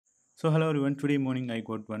So hello everyone, today morning I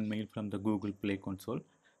got one mail from the Google Play console.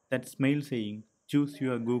 That's mail saying choose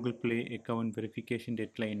your Google Play account verification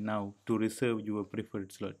deadline now to reserve your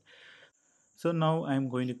preferred slot. So now I'm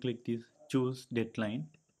going to click this choose deadline.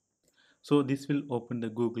 So this will open the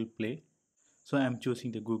Google Play. So I'm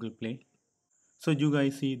choosing the Google Play. So you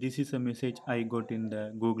guys see this is a message I got in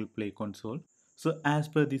the Google Play console. So as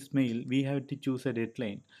per this mail, we have to choose a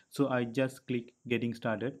deadline. So I just click getting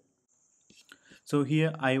started. So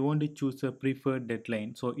here I want to choose a preferred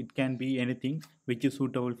deadline. So it can be anything which is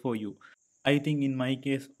suitable for you. I think in my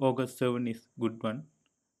case August 7 is good one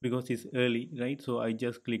because it's early, right? So I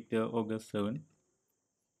just click the August 7.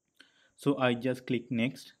 So I just click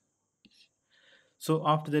next. So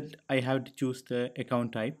after that I have to choose the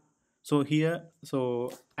account type. So here,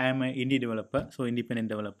 so I am an indie developer, so independent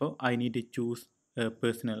developer. I need to choose a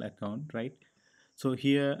personal account, right? So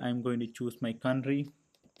here I'm going to choose my country.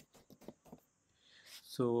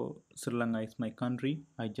 So Sri Lanka is my country.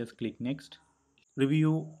 I just click next.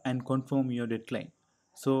 Review and confirm your deadline.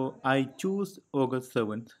 So I choose August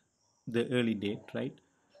 7th, the early date, right?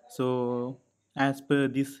 So as per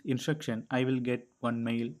this instruction, I will get one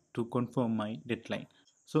mail to confirm my deadline.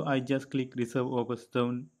 So I just click reserve August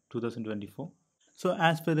 7th, 2024. So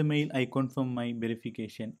as per the mail, I confirm my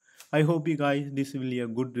verification. I hope you guys this will be a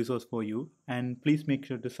good resource for you, and please make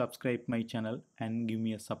sure to subscribe my channel and give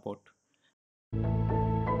me a support.